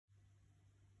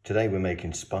Today we're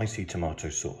making spicy tomato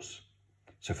sauce.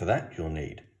 So for that you'll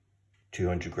need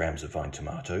 200 grams of vine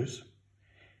tomatoes,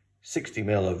 60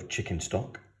 ml of chicken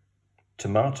stock,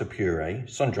 tomato puree,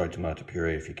 sun-dried tomato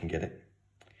puree if you can get it,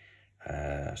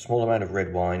 a small amount of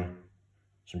red wine,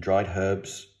 some dried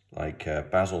herbs like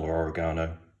basil or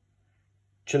oregano,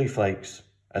 chili flakes,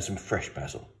 and some fresh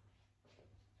basil.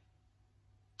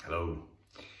 Hello.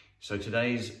 So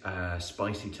today's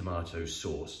spicy tomato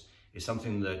sauce is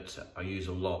something that I use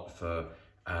a lot for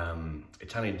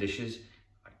Italian dishes,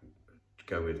 to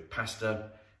go with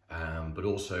pasta, but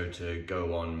also to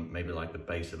go on maybe like the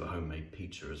base of a homemade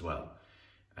pizza as well.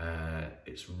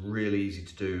 It's really easy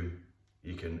to do.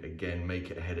 You can, again, make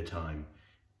it ahead of time.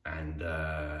 And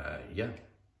yeah,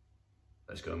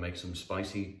 let's go and make some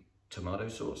spicy tomato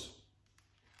sauce.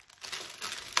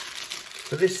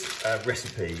 For this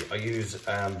recipe, I use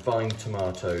vine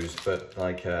tomatoes, but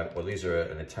like, well, these are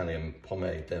an Italian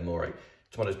Pomme d'Amore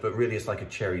tomatoes, but really it's like a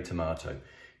cherry tomato.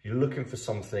 You're looking for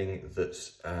something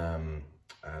that's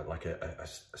like a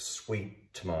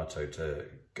sweet tomato to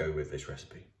go with this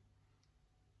recipe.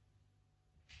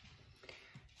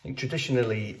 I think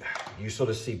traditionally, you sort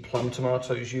of see plum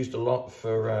tomatoes used a lot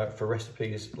for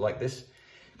recipes like this.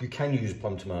 You can use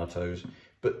plum tomatoes,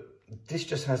 but this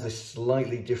just has this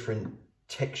slightly different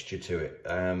texture to it.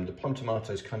 The plum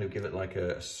tomatoes kind of give it like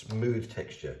a smooth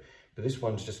texture, but this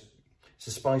one's just, it's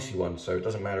a spicy one, so it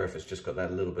doesn't matter if it's just got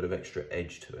that little bit of extra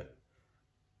edge to it.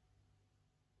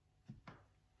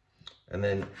 And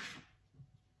then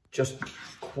just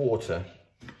quarter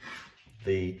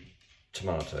the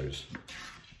tomatoes.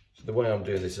 So the way I'm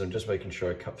doing this is I'm just making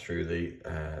sure I cut through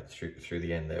the through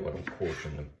the end there when I'm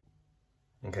quartering them.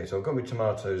 Okay, so I've got my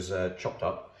tomatoes chopped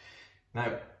up.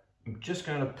 Now I'm just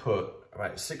going to put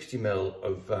about 60 ml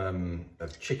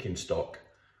of chicken stock,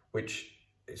 which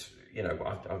is, you know,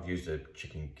 I've used a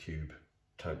chicken cube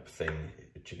type thing,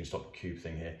 a chicken stock cube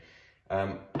thing here,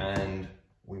 and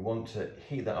we want to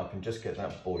heat that up and just get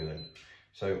that boiling.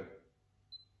 So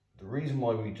the reason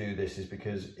why we do this is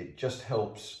because it just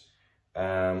helps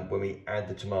when we add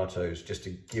the tomatoes, just to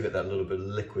give it that little bit of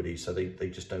liquidy, so they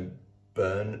just don't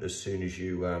burn as soon as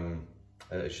you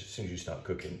start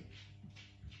cooking.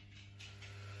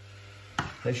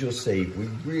 As you'll see, we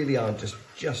really are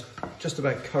just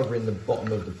about covering the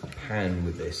bottom of the pan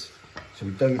with this, so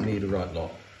we don't need a right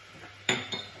lot.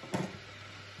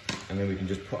 And then we can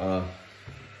just put our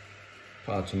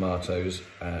tomatoes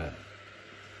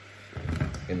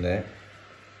in there.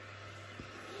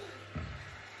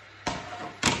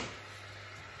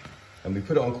 And we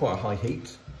put it on quite a high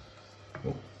heat.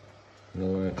 Oh,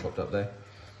 another one chopped up there.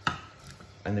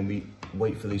 And then we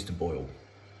wait for these to boil.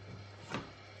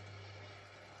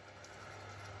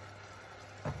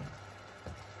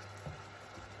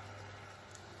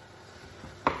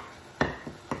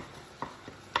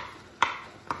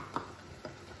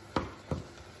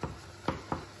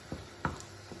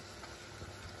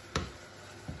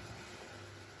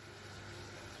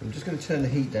 I'm just going to turn the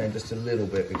heat down just a little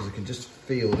bit because I can just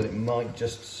feel that it might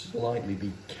just slightly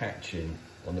be catching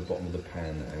on the bottom of the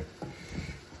pan now.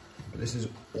 But this is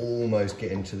almost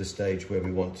getting to the stage where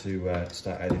we want to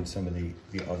start adding some of the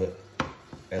other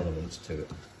elements to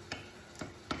it.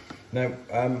 Now,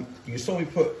 you saw me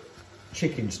put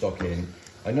chicken stock in.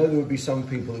 I know there would be some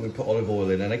people that would put olive oil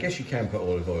in, and I guess you can put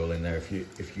olive oil in there if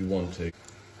you want to.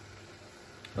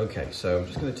 Okay, so I'm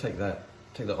just going to take that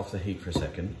off the heat for a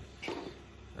second.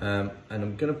 And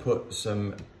I'm going to put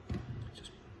some,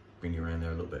 just bring you around there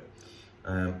a little bit.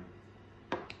 I'm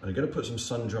going to put some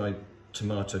sun-dried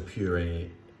tomato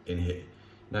puree in here.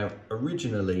 Now,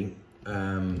 originally,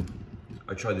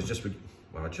 I tried this just with,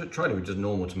 well, I tried it with just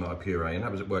normal tomato puree, and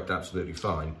it worked absolutely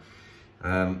fine.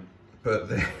 But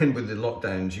then with the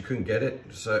lockdowns, you couldn't get it.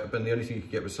 So, but the only thing you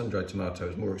could get was sun-dried tomato. It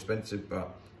was more expensive, but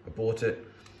I bought it,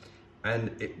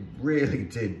 and it really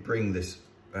did bring this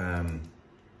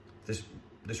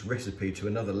this recipe to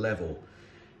another level.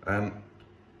 I'm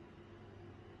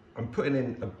putting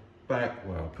in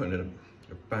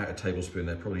about a tablespoon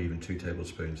there, probably even 2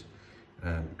 tablespoons,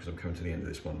 because I'm coming to the end of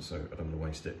this one, so I don't want to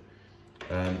waste it.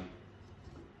 And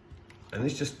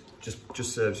this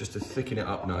just serves just to thicken it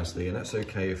up nicely, and that's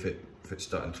okay if it's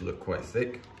starting to look quite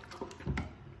thick.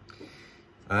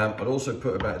 I'd also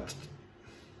put about,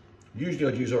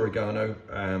 usually I'd use oregano,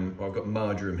 but I've got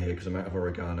marjoram here because I'm out of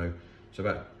oregano, so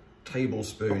about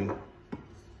tablespoon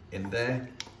in there.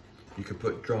 You could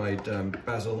put dried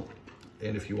basil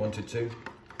in if you wanted to.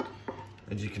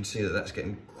 As you can see, that's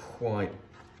getting quite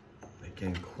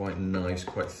nice,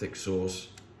 quite thick sauce.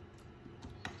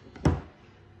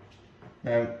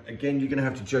 Now, again, you're going to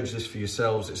have to judge this for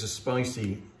yourselves. It's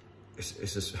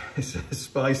it's a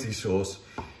spicy sauce.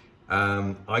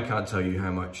 I can't tell you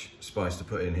how much spice to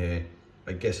put in here.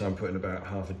 I guess I'm putting about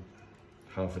half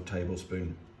a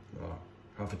tablespoon, or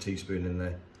half a teaspoon in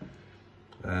there.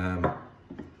 And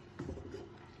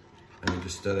you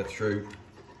just stir that through.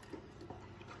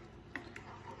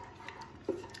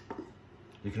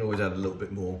 You can always add a little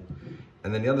bit more.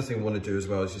 And then the other thing we want to do as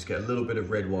well is just get a little bit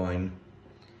of red wine.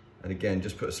 And again,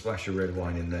 just put a splash of red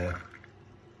wine in there.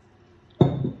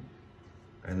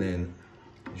 And then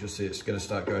you'll see it's going to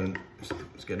start going,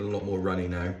 it's getting a lot more runny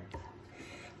now.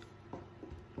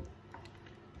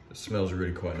 It smells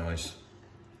really quite nice.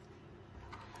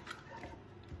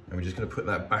 And we're just going to put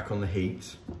that back on the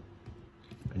heat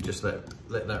and just let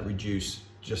that reduce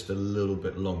just a little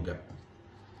bit longer.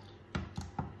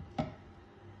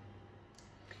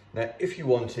 Now, if you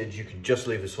wanted, you could just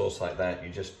leave the sauce like that. You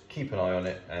just keep an eye on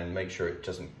it and make sure it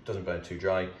doesn't burn too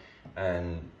dry,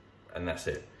 and that's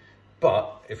it.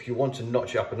 But if you want to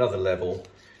notch it up another level,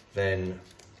 then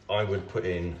I would put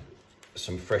in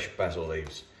some fresh basil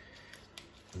leaves.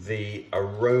 The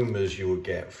aromas you will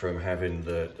get from having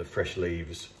the fresh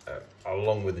leaves,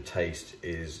 along with the taste,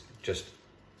 is just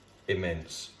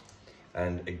immense.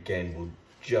 And again, we'll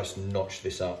just notch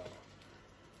this up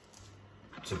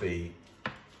to be,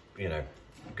 you know,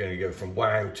 going to go from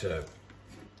wow to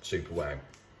super wow.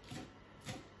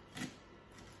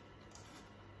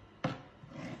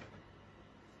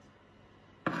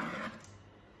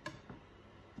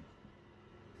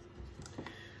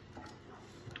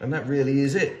 And that really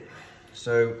is it.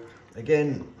 So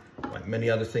again, like many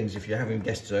other things, if you're having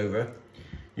guests over,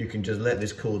 you can just let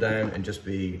this cool down and just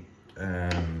be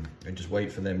and just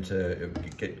wait for them to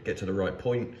get to the right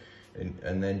point,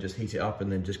 and then just heat it up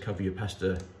and then just cover your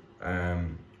pasta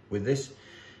with this.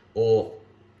 Or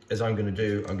as I'm going to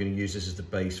do, I'm going to use this as the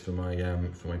base for my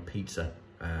pizza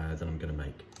that I'm going to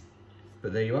make.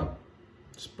 But there you are,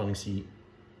 spicy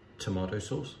tomato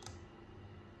sauce.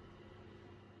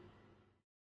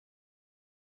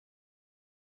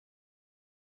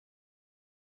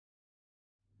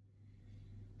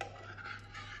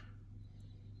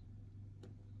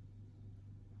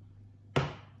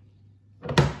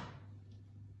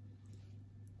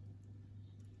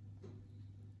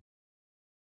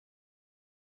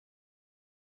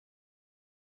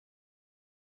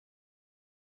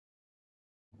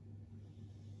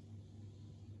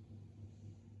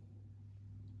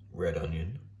 Red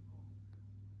onion,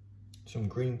 some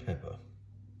green pepper,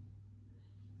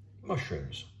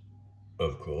 mushrooms,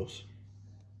 of course,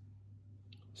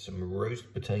 some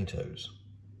roast potatoes,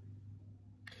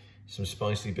 some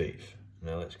spicy beef.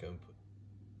 Now let's go and put